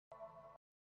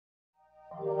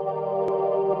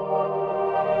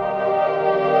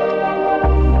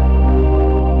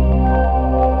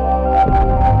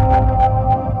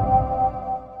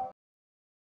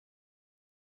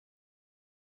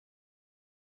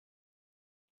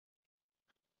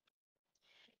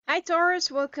Hi, Taurus.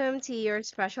 Welcome to your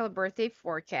special birthday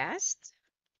forecast.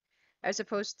 As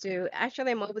opposed to,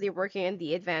 actually, I'm already working on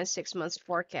the advanced 6 months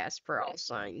forecast for all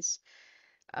signs.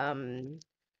 Um,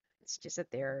 it's just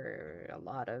that there are a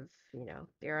lot of,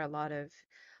 there are a lot of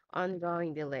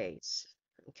ongoing delays.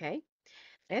 Okay.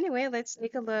 Anyway, let's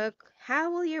take a look.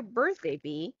 How will your birthday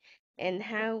be, and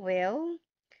how will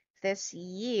this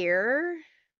year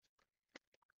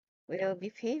will be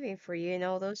paving for you, and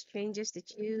all those changes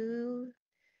that you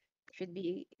should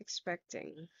be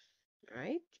expecting,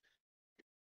 right?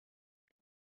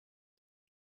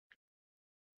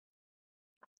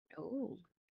 Oh.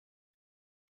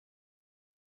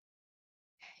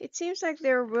 It seems like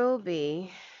mm,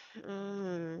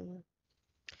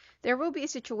 there will be a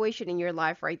situation in your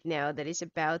life right now that is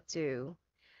about to,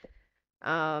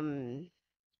 um,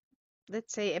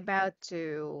 let's say, about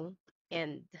to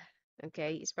end.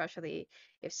 Okay, especially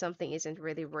if something isn't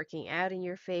really working out in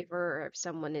your favor, or if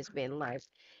someone has been like,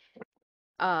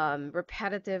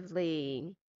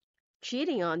 repetitively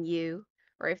cheating on you,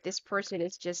 or if this person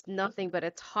is just nothing but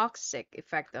a toxic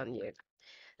effect on you.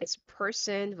 This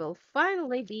person will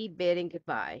finally be bidding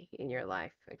goodbye in your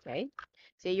life, okay?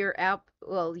 So you're out,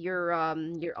 well, you're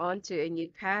on to a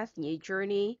new path, new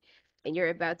journey, and you're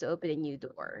about to open a new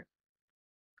door.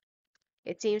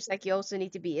 It seems like you also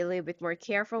need to be a little bit more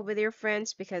careful with your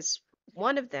friends because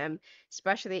one of them,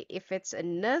 especially if it's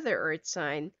another earth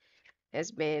sign, has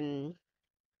been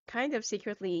kind of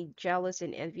secretly jealous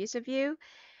and envious of you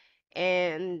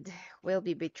and will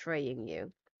be betraying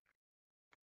you.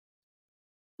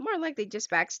 More likely just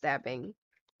backstabbing,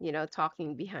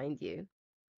 talking behind you.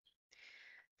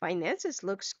 Finances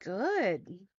looks good.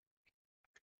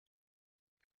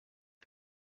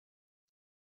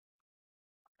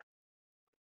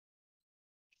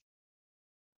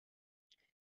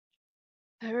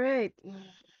 All right.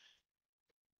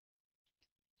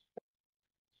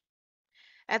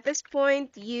 At this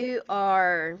point, you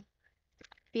are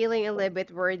feeling a little bit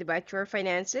worried about your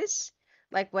finances,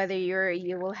 like whether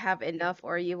you will have enough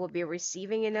or you will be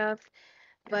receiving enough,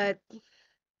 but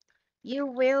you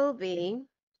will be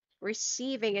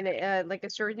receiving like a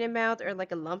certain amount or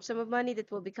like a lump sum of money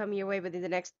that will be coming your way within the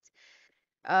next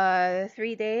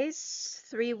 3 days,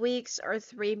 3 weeks, or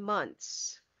 3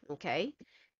 months. Okay?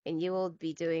 And you will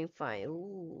be doing fine.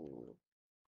 Ooh.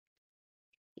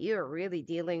 You're really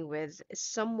dealing with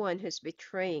someone who's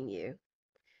betraying you,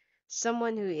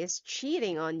 someone who is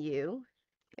cheating on you,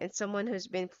 and someone who's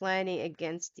been planning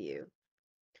against you.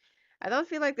 I don't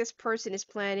feel like this person is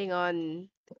planning on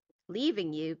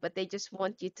leaving you, but they just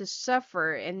want you to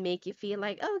suffer and make you feel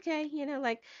like, okay,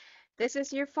 like this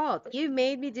is your fault. You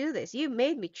made me do this. You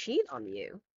made me cheat on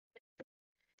you.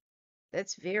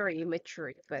 That's very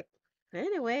immature, but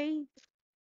anyway,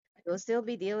 you'll still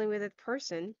be dealing with that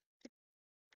person,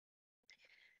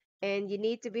 and you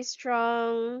need to be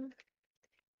strong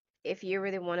if you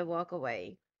really want to walk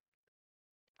away.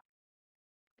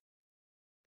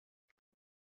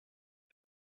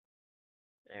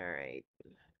 All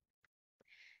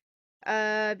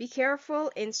right. Be careful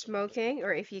in smoking,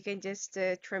 or if you can just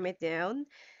trim it down.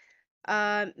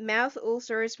 Mouth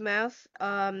ulcers, mouth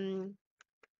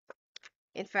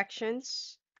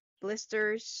infections,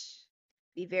 blisters.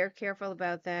 Be very careful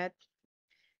about that.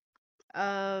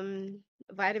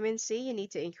 Vitamin C, you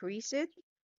need to increase it.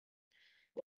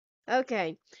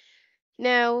 Okay.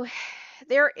 Now,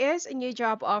 there is a new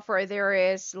job offer.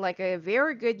 There is like a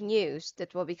very good news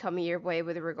that will be coming your way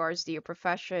with regards to your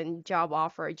profession, job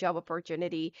offer, job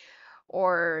opportunity,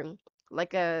 or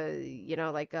like a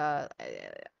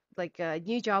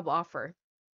new job offer,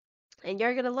 and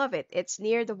you're gonna love it. It's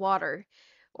near the water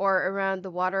or around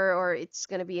the water, or it's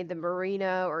gonna be in the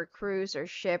marina or cruise or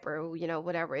ship or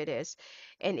whatever it is.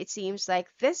 And it seems like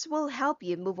this will help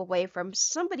you move away from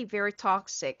somebody very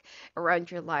toxic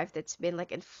around your life that's been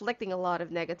like inflicting a lot of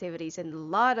negativities and a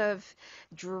lot of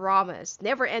dramas,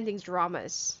 never ending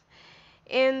dramas.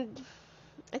 And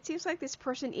it seems like this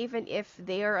person, even if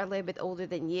they are a little bit older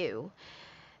than you,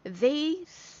 they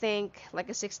think like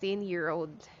a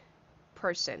 16-year-old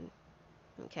person,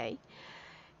 okay?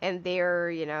 And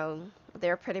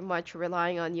they're pretty much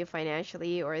relying on you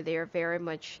financially, or they're very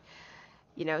much,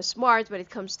 smart when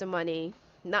it comes to money.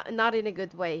 Not in a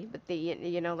good way, but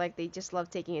like they just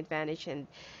love taking advantage, and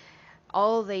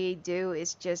all they do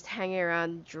is just hang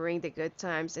around during the good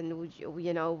times, and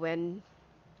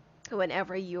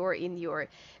whenever you're in your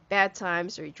bad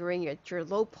times or during your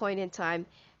low point in time,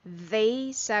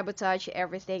 they sabotage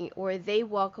everything, or they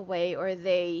walk away, or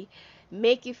they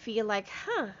make you feel like,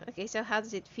 huh, okay, so how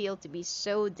does it feel to be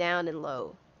so down and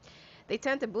low? They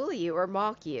tend to bully you or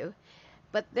mock you,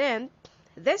 but then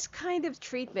This kind of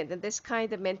treatment and this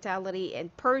kind of mentality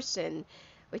and person,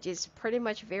 which is pretty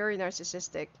much very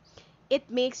narcissistic, it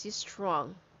makes you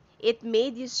strong. It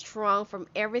made you strong from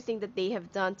everything that they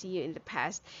have done to you in the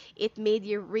past. It made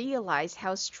you realize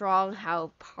how strong, how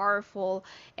powerful,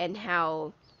 and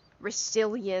how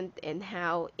resilient and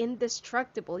how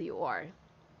indestructible you are.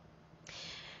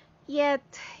 Yet,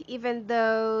 even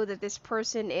though that this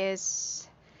person is,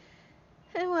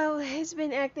 well, he's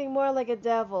been acting more like a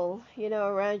devil,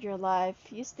 around your life,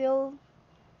 you're still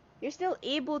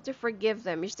able to forgive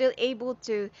them. You're still able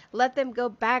to let them go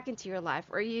back into your life,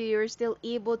 or you're still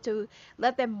able to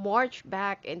let them march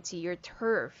back into your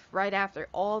turf right after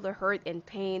all the hurt and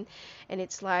pain. And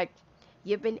it's like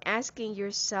you've been asking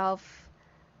yourself,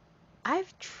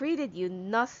 I've treated you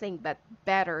nothing but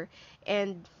better.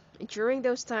 And during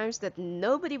those times that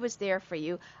nobody was there for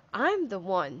you, I'm the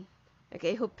one,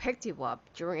 okay, who picked you up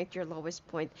during at your lowest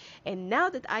point. And now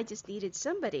that I just needed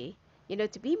somebody,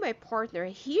 to be my partner,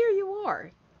 here you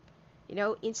are.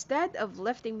 Instead of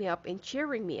lifting me up and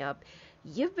cheering me up,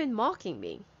 you've been mocking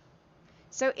me.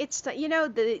 So it's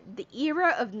the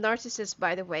era of narcissists,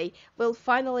 by the way, will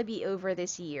finally be over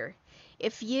this year.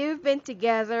 If you've been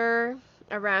together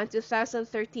around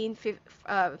 2013,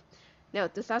 no,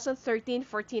 2013,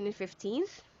 14, and 15,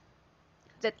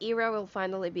 that era will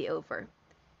finally be over.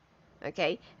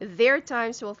 Okay, their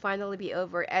times will finally be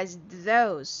over, as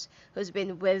those who's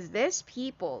been with these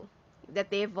people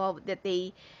that they evolved, that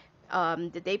they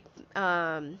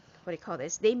what do you call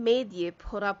this? They made you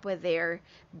put up with their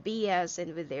BS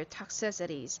and with their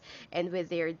toxicities and with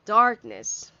their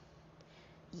darkness.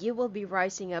 You will be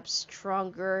rising up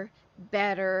stronger,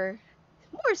 better,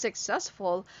 more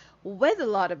successful, with a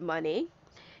lot of money,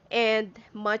 and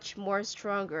much more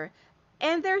stronger.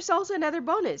 And there's also another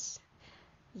bonus.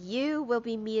 You will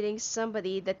be meeting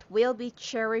somebody that will be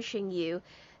cherishing you,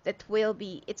 that will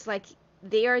be, it's like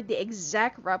they are the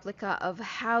exact replica of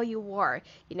how you are,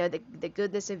 the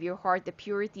goodness of your heart, the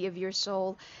purity of your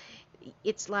soul.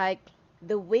 It's like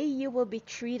the way you will be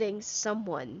treating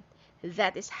someone,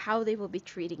 that is how they will be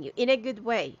treating you in a good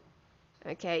way.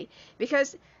 Okay,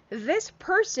 because this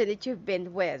person that you've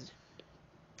been with,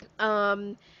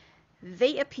 um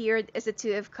they appeared as the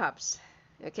two of cups,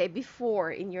 okay,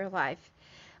 before in your life,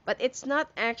 but it's not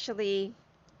actually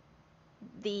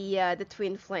the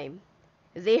twin flame.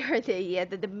 They are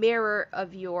the mirror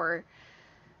of your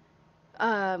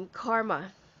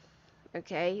karma.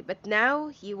 Okay, but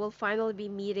now you will finally be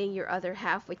meeting your other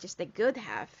half, which is the good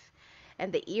half,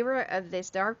 and the era of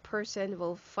this dark person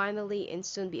will finally and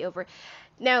soon be over.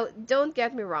 Now, don't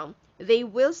get me wrong, they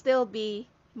will still be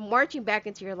marching back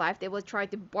into your life. They will try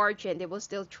to barge in, they will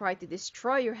still try to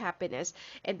destroy your happiness,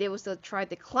 and they will still try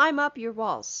to climb up your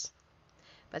walls.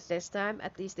 But this time,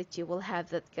 at least that you will have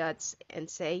that guts and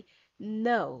say,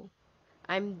 no,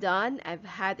 I'm done. I've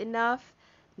had enough.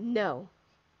 No.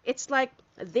 It's like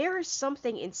there is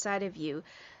something inside of you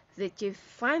that you've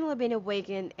finally been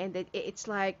awakened, and that it's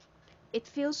like it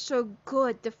feels so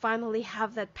good to finally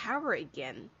have that power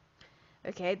again.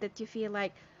 Okay? That you feel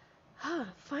like,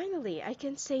 finally, I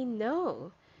can say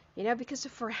no. Because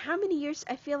for how many years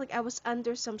I feel like I was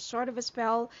under some sort of a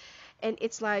spell, and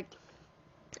it's like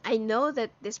I know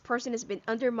that this person has been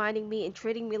undermining me and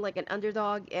treating me like an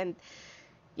underdog, and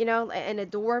a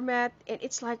doormat. And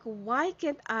it's like, why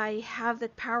can't I have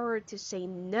that power to say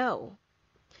no?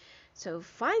 So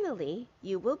finally,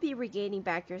 you will be regaining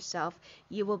back yourself.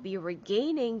 You will be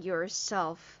regaining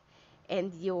yourself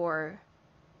and your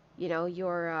what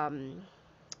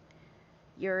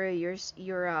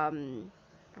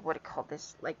do you call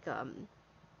this? Like,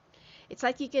 it's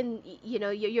like you can,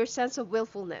 your sense of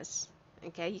willfulness.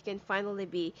 Okay, you can finally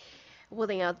be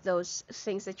willing out those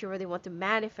things that you really want to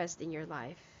manifest in your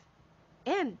life.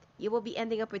 And you will be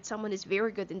ending up with someone who's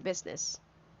very good in business.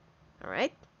 All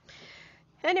right?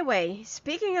 Anyway,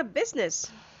 speaking of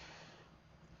business,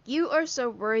 you are so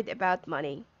worried about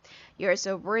money. You're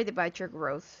so worried about your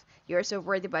growth. You're so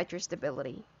worried about your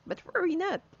stability. But worry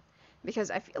not, because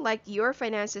I feel like your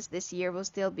finances this year will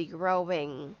still be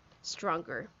growing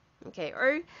stronger. Okay?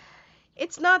 Or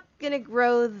it's not going to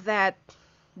grow that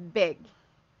big,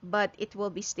 but it will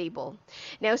be stable.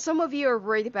 Now, some of you are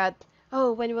worried about,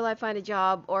 oh, when will I find a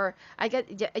job? Or I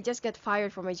just got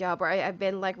fired from my job, or I've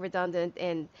been like redundant,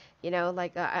 and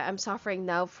like I'm suffering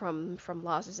now from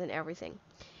losses and everything.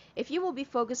 If you will be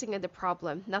focusing on the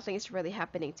problem, nothing is really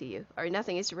happening to you, or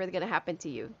nothing is really gonna happen to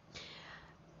you.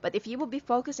 But if you will be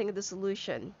focusing on the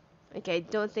solution, okay,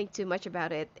 don't think too much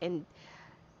about it, and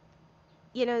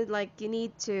like you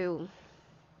need to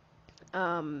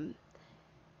um,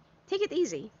 take it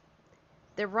easy.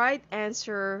 The right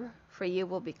answer for you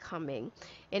will be coming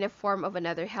in a form of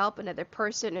another help, another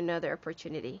person, another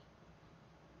opportunity.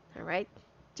 All right?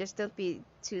 Just don't be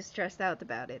too stressed out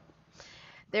about it.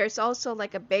 There's also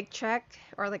like a big check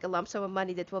or like a lump sum of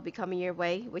money that will be coming your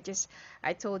way, which is,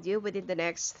 I told you, within the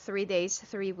next 3 days,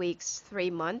 3 weeks, 3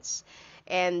 months.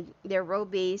 And there will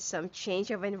be some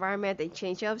change of environment and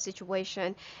change of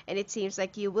situation. And it seems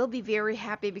like you will be very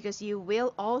happy because you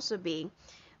will also be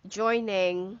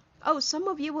joining. Oh, some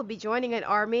of you will be joining an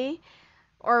army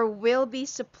or will be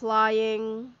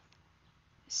supplying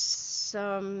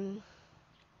some,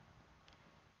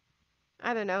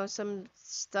 I don't know, some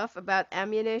stuff about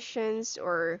ammunitions,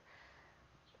 or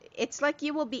it's like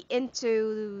you will be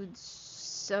into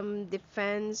some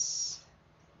defense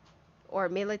or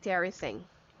military thing,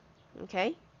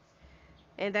 okay?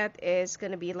 And that is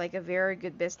going to be like a very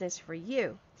good business for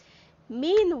you.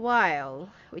 Meanwhile,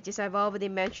 which is I've already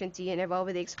mentioned to you and I've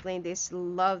already explained this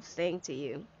love thing to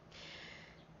you,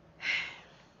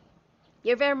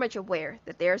 you're very much aware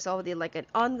that there's already like an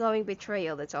ongoing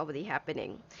betrayal that's already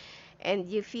happening. And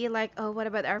you feel like, oh, what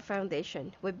about our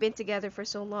foundation? We've been together for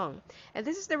so long. And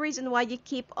this is the reason why you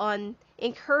keep on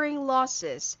incurring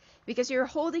losses, because you're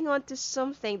holding on to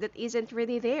something that isn't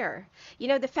really there. You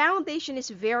know, the foundation is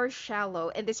very shallow,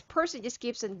 and this person just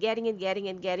keeps on getting and getting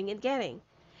and getting and getting.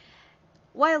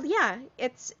 While yeah,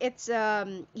 it's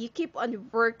you keep on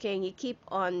working, you keep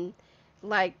on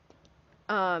like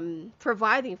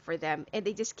providing for them, and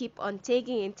they just keep on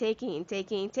taking and taking and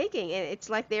taking and taking, and it's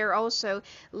like they're also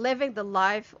living the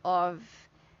life of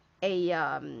a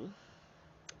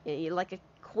like a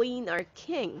queen or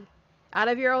king out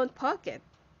of your own pocket.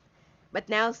 But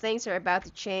now things are about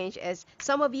to change, as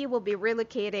some of you will be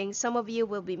relocating, some of you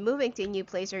will be moving to a new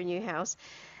place or a new house.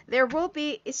 There will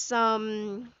be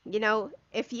some,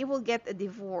 if you will get a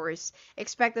divorce,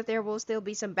 expect that there will still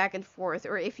be some back and forth.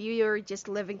 Or if you're just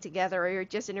living together or you're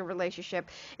just in a relationship,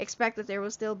 expect that there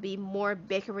will still be more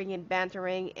bickering and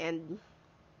bantering, and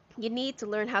you need to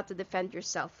learn how to defend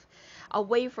yourself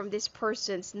away from this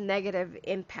person's negative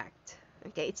impact.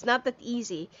 Okay, it's not that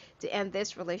easy to end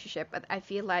this relationship, but I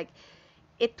feel like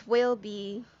it will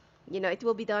be, it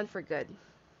will be done for good.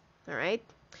 All right.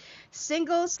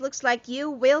 Singles, looks like you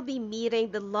will be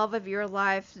meeting the love of your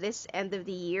life this end of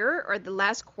the year or the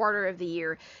last quarter of the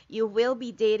year. You will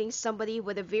be dating somebody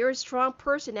with a very strong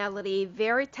personality,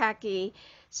 very tacky,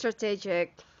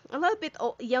 strategic, a little bit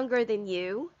younger than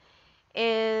you.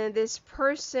 And this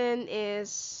person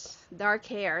is dark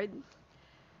haired,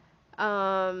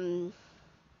 um,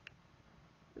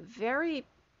 very,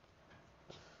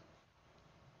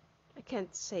 I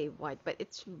can't say white, but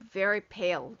it's very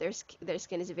pale. Their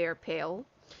skin is very pale.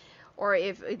 Or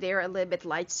if they're a little bit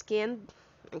light skinned,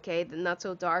 okay, they're not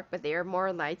so dark, but they are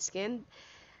more light skinned.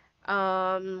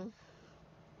 Um,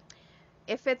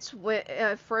 if it's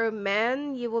for a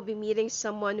man, you will be meeting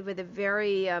someone with a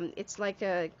very, it's like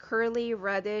a curly,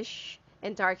 reddish,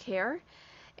 and dark hair.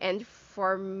 And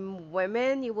for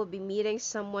women, you will be meeting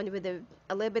someone with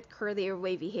a little bit curly or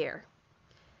wavy hair,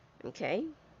 okay?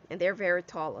 And they're very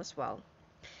tall as well.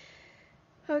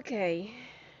 Okay.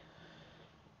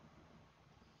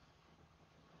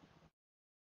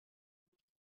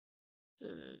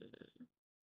 Hmm.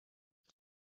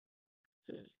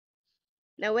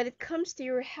 Now, when it comes to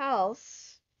your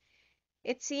health,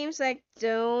 it seems like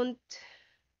don't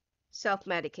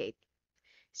self-medicate,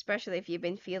 especially if you've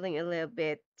been feeling a little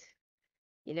bit,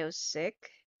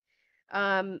 sick.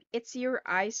 It's your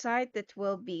eyesight that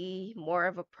will be more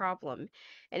of a problem.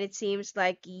 And it seems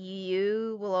like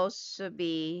you will also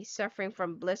be suffering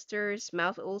from blisters,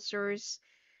 mouth ulcers.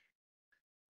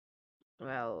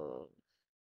 Well,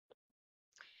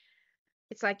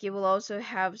 it's like you will also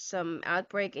have some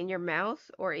outbreak in your mouth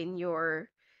or in your,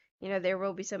 there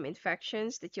will be some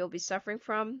infections that you'll be suffering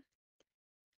from.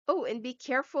 Oh, and be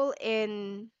careful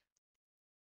in,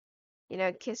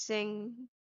 kissing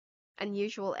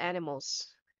unusual animals.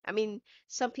 I mean,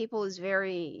 some people is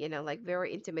very, like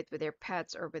very intimate with their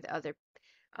pets or with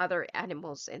other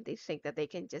animals, and they think that they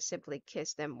can just simply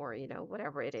kiss them or,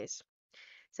 whatever it is.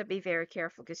 So be very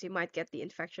careful because you might get the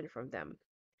infection from them.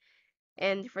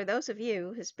 And for those of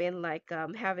you who's been like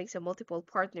having some multiple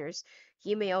partners,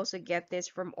 you may also get this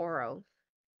from oral.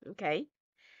 Okay.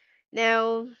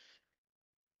 Now,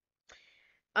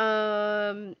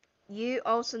 um, you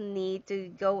also need to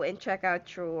go and check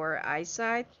out your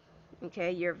eyesight.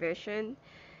 Okay, your vision.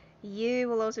 You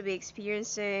will also be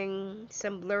experiencing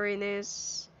some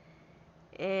blurriness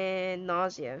and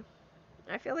nausea.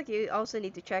 I feel like you also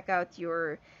need to check out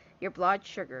your blood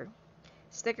sugar.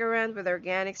 Stick around with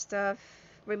organic stuff.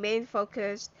 Remain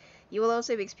focused. You will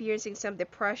also be experiencing some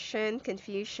depression,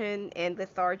 confusion, and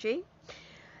lethargy.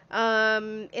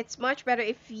 It's much better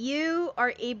if you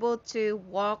are able to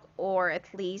walk or at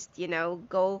least,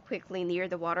 go quickly near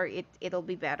the water. It'll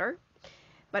be better.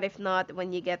 But if not,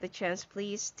 when you get the chance,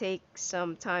 please take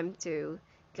some time to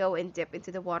go and dip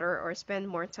into the water or spend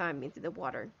more time into the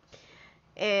water.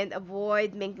 And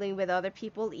avoid mingling with other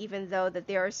people, even though that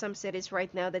there are some cities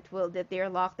right now that their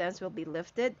lockdowns will be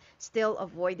lifted. Still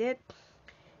avoid it.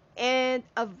 And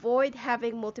avoid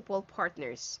having multiple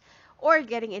partners or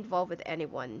getting involved with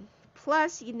anyone.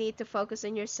 Plus, you need to focus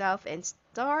on yourself and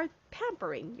start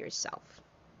pampering yourself.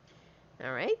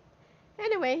 All right?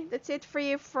 Anyway, that's it for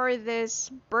you for this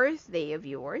birthday of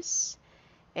yours.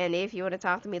 And if you want to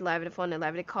talk to me live on the phone and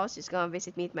live on the calls, just go and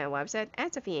visit me at my website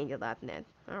at sophiaangel.net.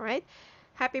 All right?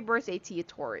 Happy birthday to you,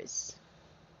 Taurus.